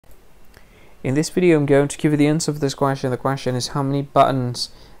In this video, I'm going to give you the answer of this question. The question is, how many buttons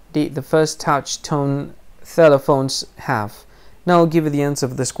did the first touch tone telephones have? Now I'll give you the answer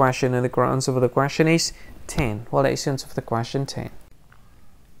of this question, and the correct answer for the question is 10. Well, that is the answer for the question 10.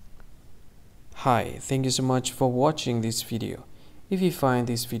 Hi, thank you so much for watching this video. If you find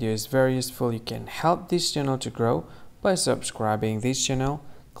this video is very useful, you can help this channel to grow by subscribing this channel.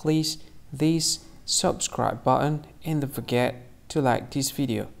 Click this subscribe button and don't forget to like this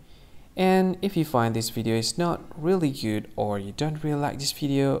video. And if you find this video is not really good, or you don't really like this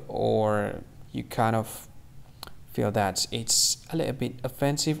video, or you kind of feel that it's a little bit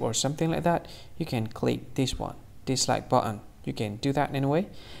offensive or something like that, you can click this one, dislike button. You can do that anyway.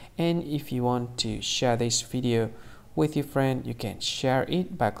 And if you want to share this video with your friend, you can share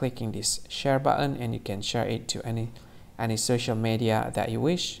it by clicking this share button, and you can share it to any social media that you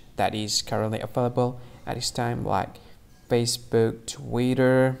wish that is currently available at this time, like Facebook,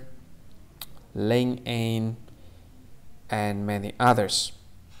 Twitter, LinkedIn, and many others,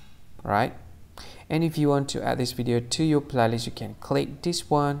 right? And if you want to add this video to your playlist, you can click this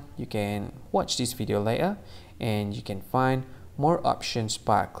one. You can watch this video later, and you can find more options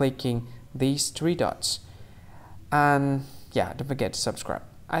by clicking these three dots. And yeah, don't forget to subscribe.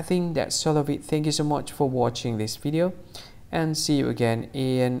 I think that's all of it. Thank you so much for watching this video, and see you again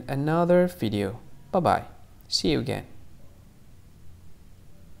in another video. Bye bye. See you again.